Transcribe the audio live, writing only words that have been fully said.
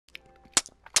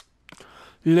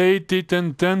Ladies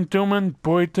and gentlemen,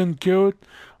 boys and girls,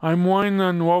 I'm Wayne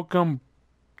and welcome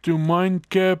to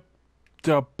Minecraft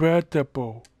the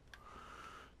Beatable.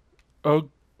 Oh,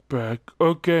 back.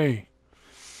 Okay.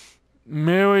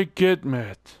 Merry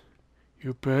Christmas.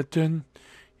 You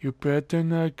better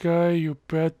not cry, you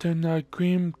better not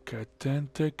scream, 'cause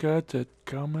Santa Claus is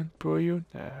coming for you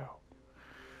now.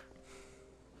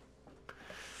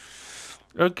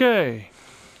 Okay.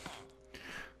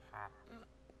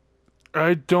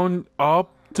 I don't up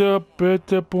the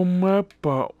Beatable map,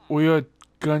 but we are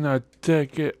gonna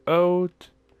take it out.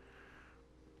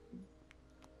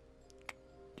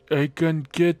 I can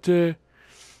get it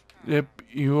if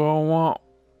you all want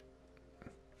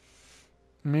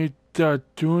me to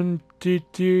tune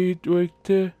it right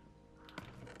there.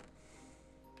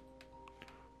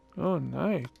 Oh,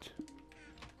 nice.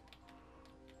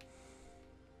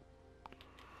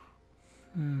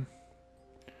 Hmm.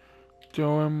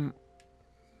 So I'm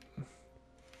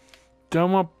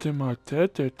up to my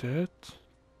that.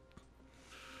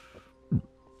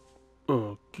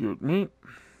 Oh, excuse me.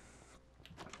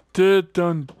 Did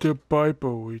on the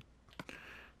Bible. We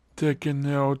taking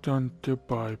out on the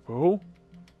Bible.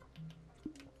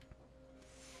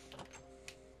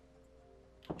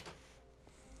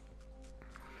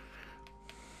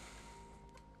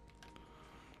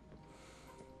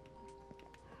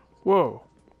 Whoa.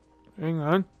 Hang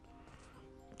on.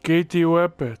 Katie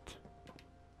Weapet.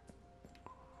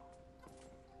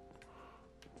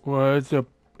 Well, it's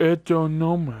a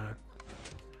no man.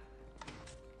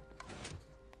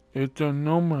 It's a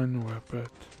no man weapon.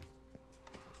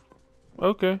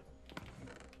 Okay.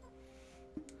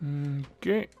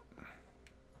 Okay.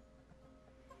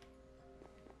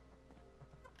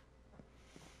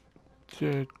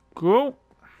 Set go.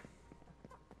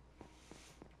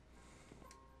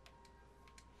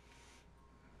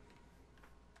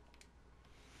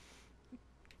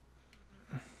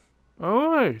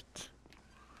 Alright.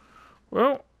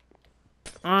 Well,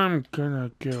 I'm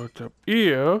gonna get up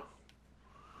here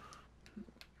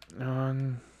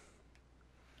and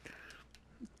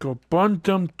go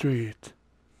bottom to it.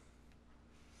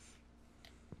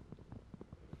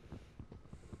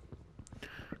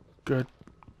 Good.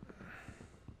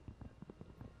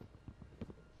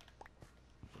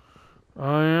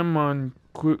 I am on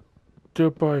the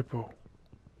Bible.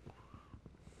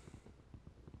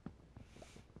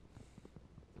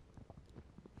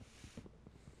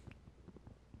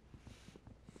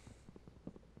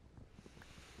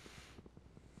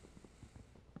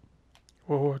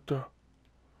 What the?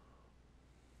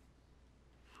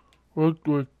 What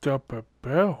was up a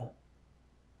bell?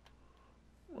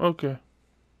 Okay.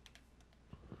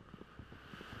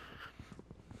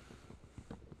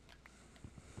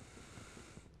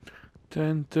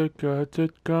 Santa Claus is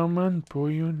coming for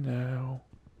you now.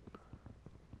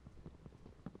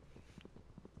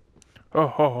 Oh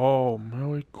ho ho,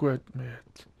 Merry Christmas.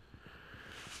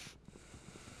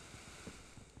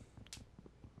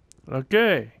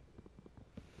 Okay.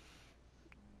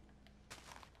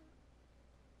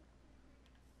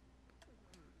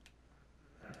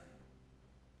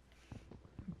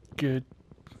 Good.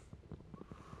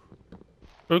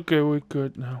 Okay, we're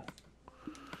good now.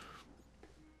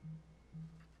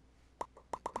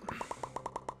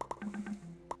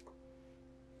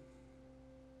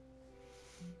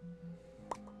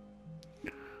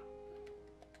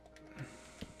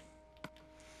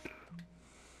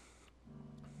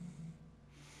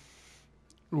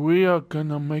 We are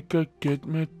gonna make a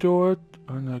Gitmit to it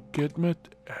and a Gitmit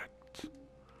act.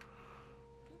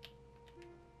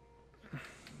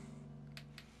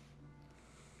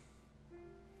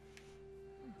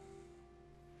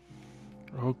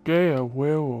 Okay, a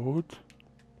railroad.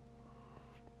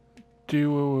 They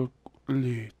will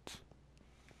lead.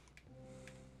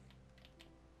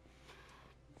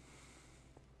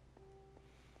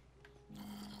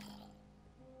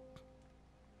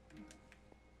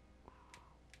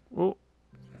 Oh,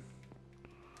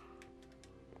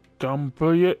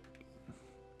 dumper yet.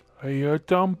 I hear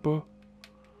dumper.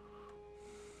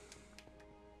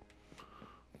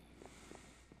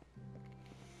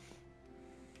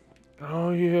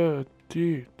 Oh yeah, it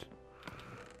did.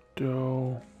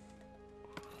 So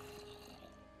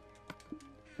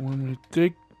when we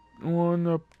take one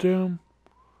of them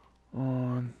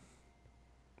on,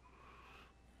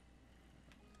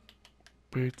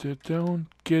 put it down,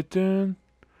 get in,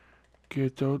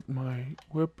 get out my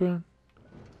weapon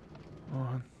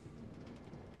on.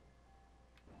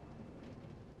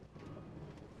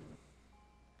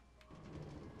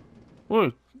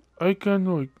 Wait, I can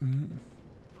like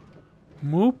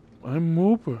move. I'm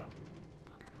mover.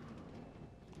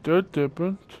 That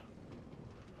happened.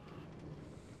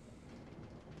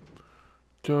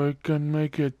 So I can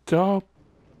make it up,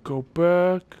 go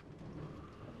back.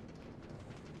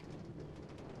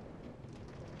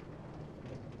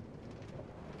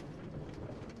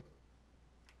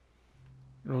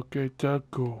 Okay, that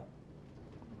go.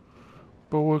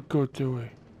 But what go to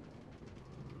it?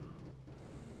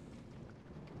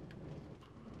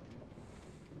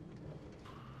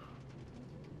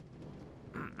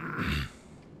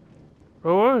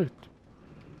 Alright.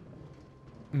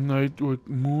 Night with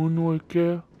moon work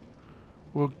here.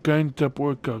 What kind of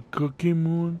work a cookie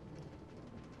moon?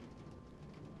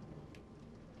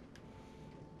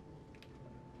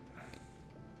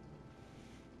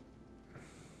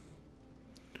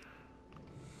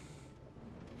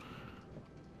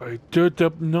 I should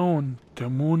have known the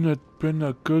moon had been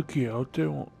a cookie out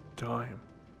there one time.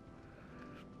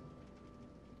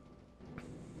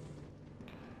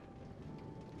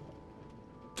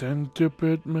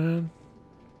 Centipede man?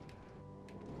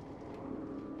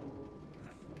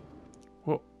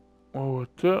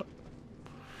 What's that?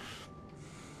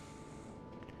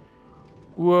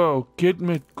 Whoa, kid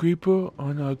met creeper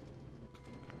on a...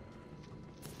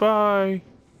 Bye!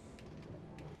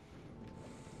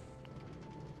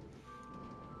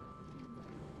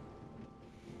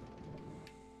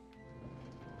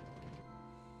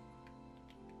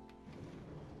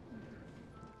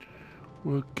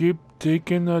 We'll keep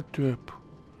taking a trip.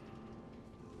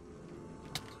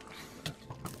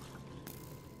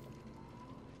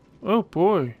 Oh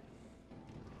boy.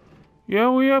 Yeah,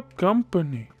 we have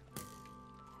company.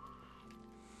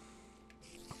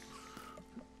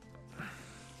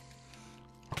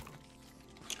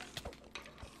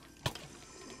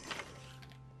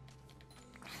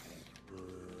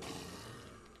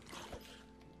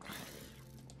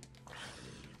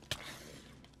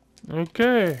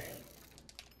 Okay.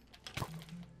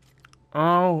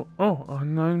 Oh,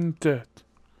 I'm dead.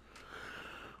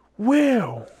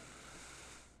 Well.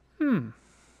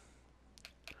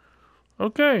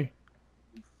 Okay.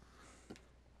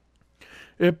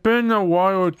 It's been a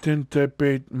while since I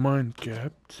played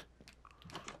Minecraft.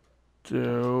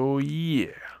 So, yeah.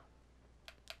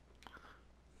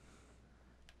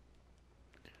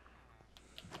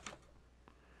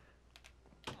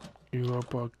 You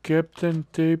have a captain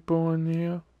table in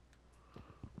here.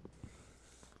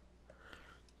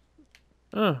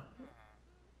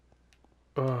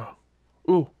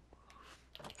 Ooh.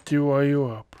 Do you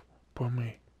up for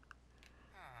me?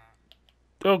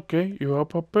 Okay, you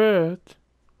up a bed.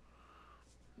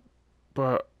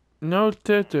 But no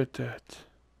that.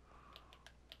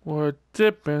 What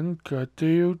happened? Got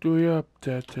you do up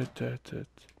that.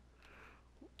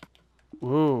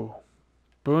 Whoa.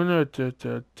 Burner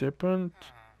that happened.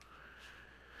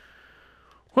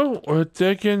 Well, we're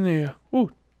taking here.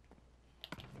 Ooh.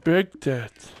 Big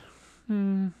that.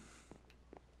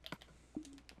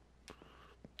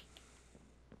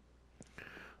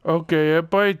 Okay,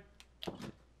 if I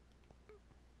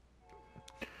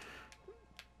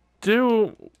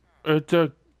do, it's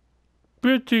a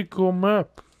pretty cool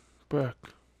map back.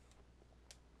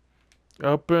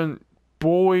 Up in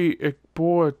Boy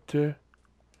Export,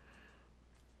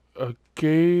 a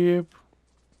cave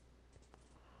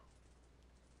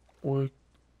with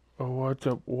a lot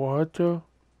of water.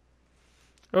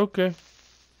 Okay.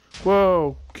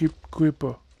 Whoa, keep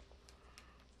creeper.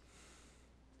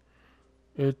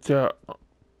 It's a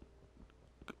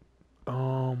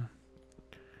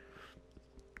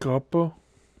copper.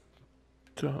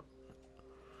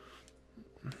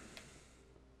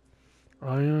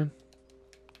 Iron.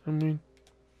 I mean.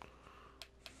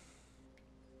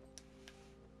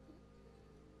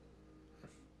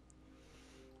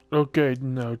 Okay,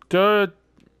 now that.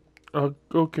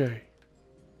 Okay.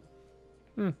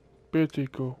 Pretty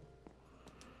cool.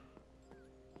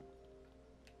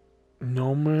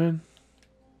 No man.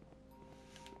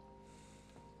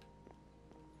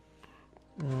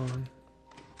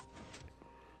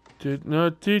 Did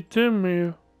not teach him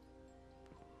here.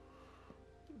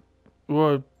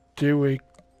 What did we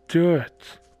do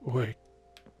it? Wait,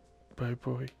 bye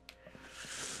boy.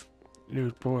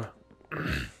 Little boy.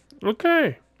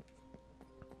 Okay.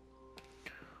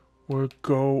 We'll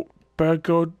go back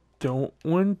out the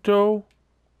window.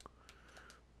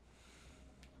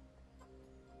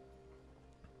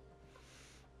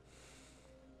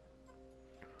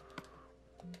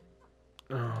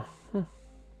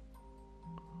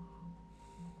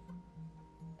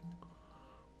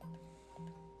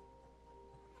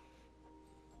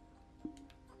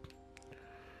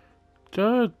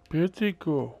 That's pretty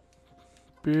cool.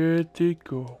 Pretty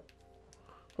cool.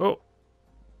 Oh.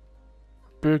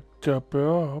 picked up.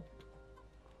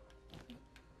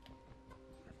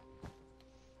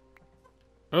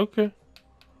 Okay,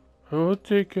 I will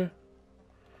take it.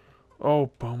 Oh,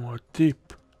 bummer,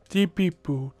 Deepy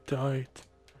poo died.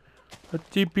 A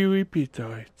deepy weepy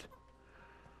died.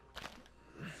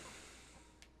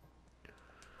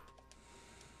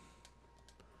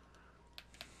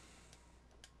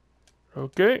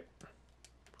 Okay.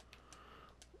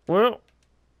 Well.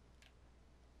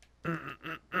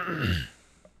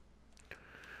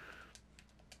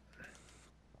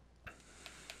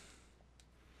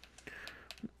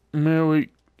 Mary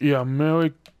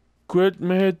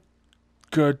Quitmate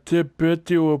got the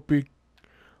Betty will be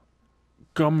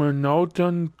coming out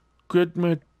on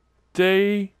Quitmate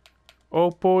Day.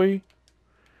 Oh boy.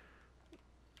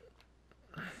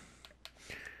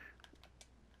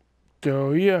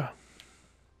 So yeah.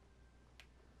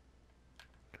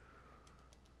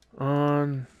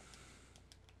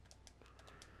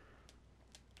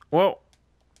 Well.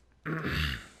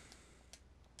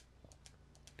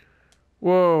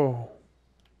 Whoa.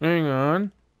 Hang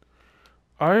on.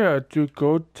 I had to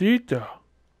go Tita.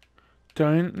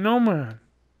 Giant no man.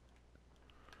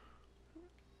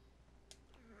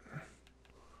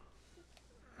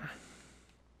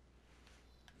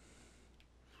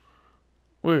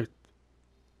 Wait.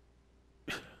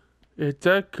 It's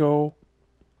Echo.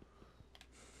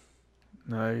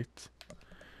 Night.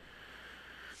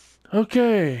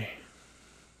 Okay.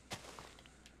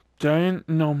 Giant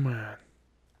no man.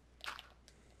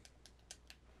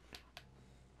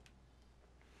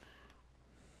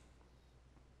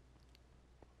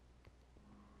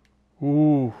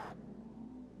 Ooh.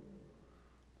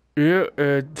 Here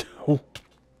it.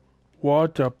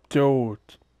 What up, dude?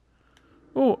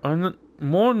 Oh, and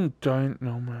more giant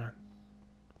no man.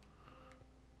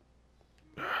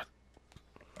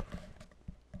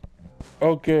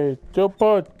 Okay, so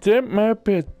put that map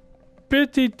it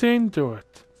pretty into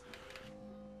it.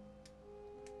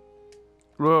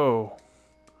 Whoa.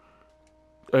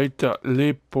 I thought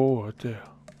leap forward there.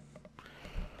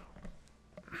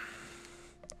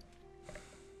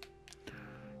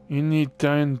 Any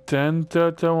giant tent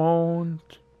that I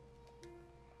want?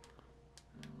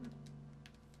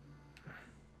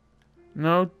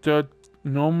 No, that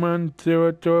no man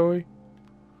territory.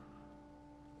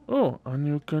 Oh, and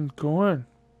you can go in.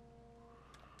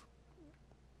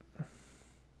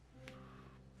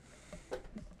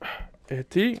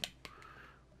 Eddie.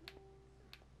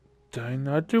 Try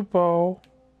not to bow.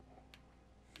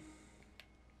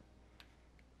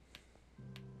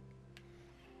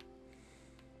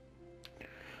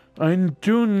 I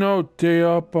do know they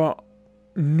have a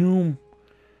new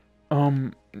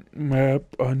map,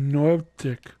 a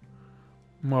Nordic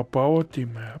mobility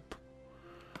map.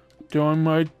 So I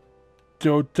might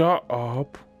throw that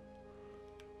up.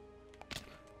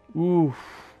 Oof.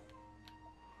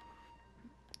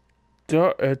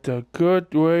 That is a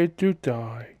good way to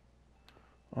die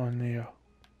on here.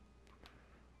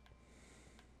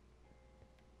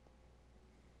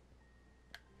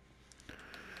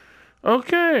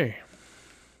 Okay.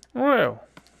 Well.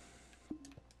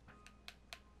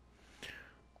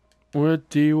 With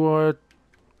the what?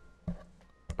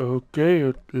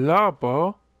 Okay,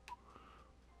 lava.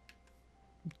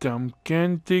 Some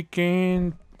candy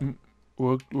cane.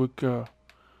 With a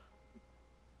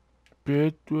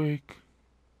bedwick.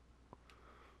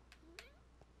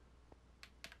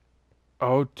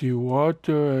 Out the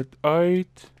water at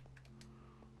 8.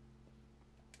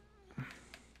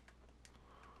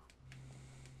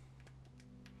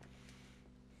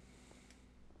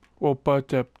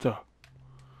 Opatepta.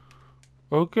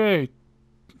 Okay.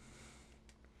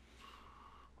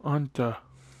 Anta.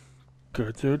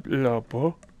 Good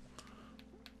lava.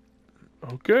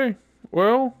 Okay.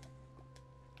 Well.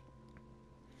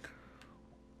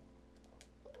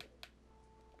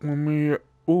 Let me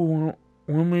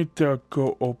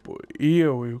go up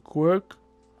here real quick.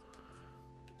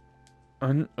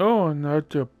 And oh,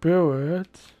 another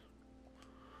pirate.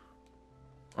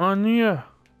 And yeah.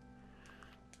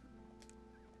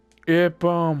 If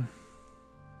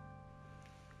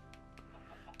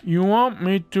you want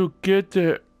me to get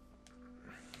it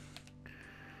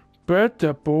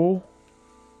bettable.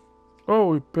 Oh,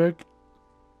 we back.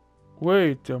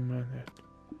 Wait a minute.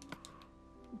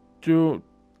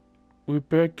 We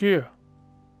back here.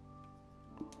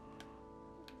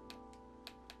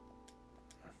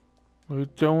 We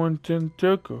don't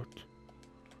take it.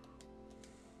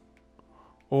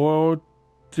 Or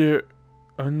the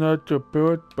another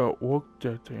bird but looked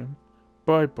at him.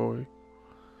 Bye boy.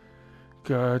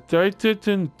 God, I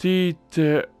didn't need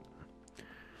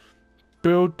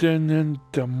building in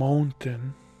the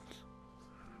mountain.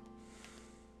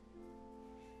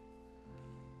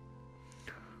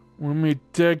 Let me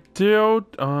take it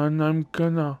out and I'm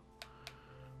gonna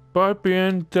pipe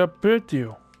in the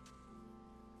video.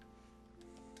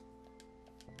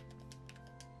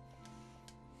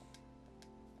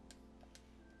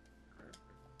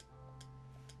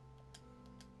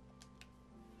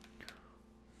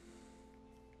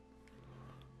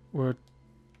 What?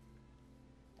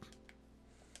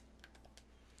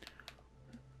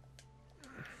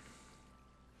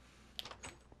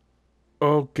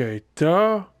 Okay,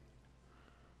 there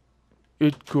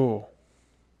it go.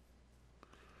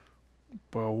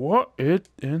 But what is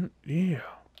in here?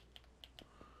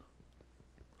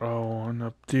 I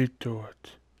wanna update to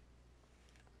it.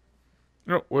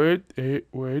 No, wait.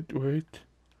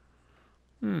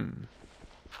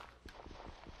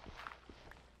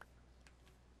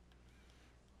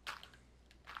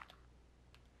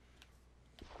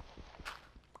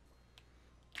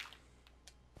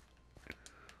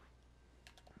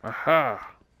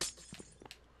 Aha!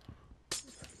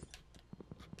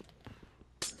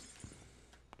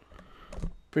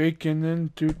 Breaking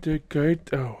into the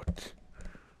gate out.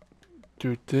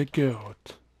 To take it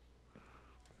out.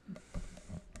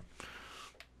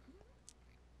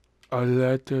 I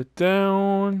let it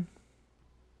down.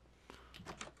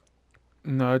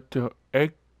 Not the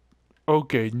egg.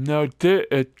 Okay, now there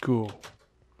it go.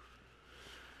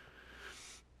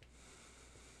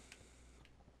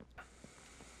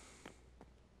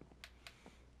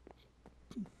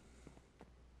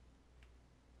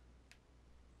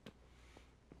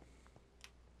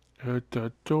 At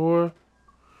the door.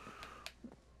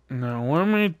 Now let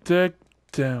me take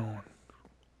down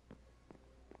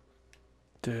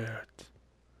that.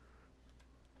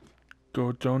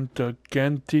 Go down the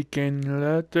Gantigan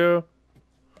ladder.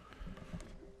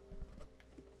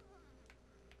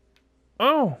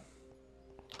 Oh!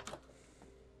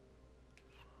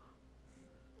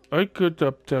 I could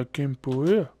up the Kimpo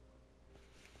here.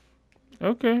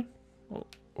 Okay.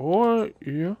 Or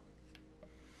here.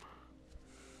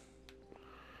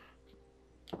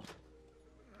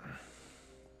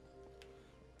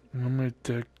 Let me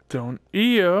take down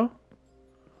here.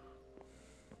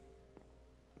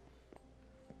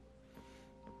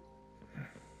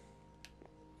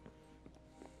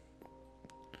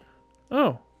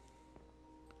 Oh.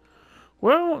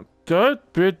 Well,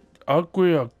 that bit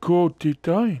ugly a cool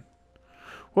design.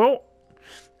 Well,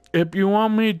 if you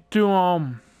want me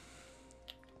to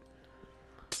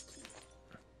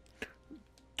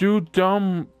do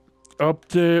them up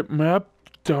the map,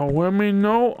 then let me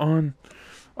know, and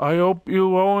I hope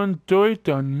you all enjoyed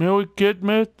and Merry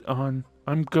Christmas, and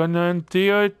I'm gonna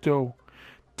enjoy it too.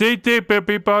 Take care,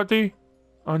 everybody,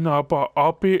 and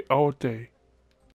I'll be all day.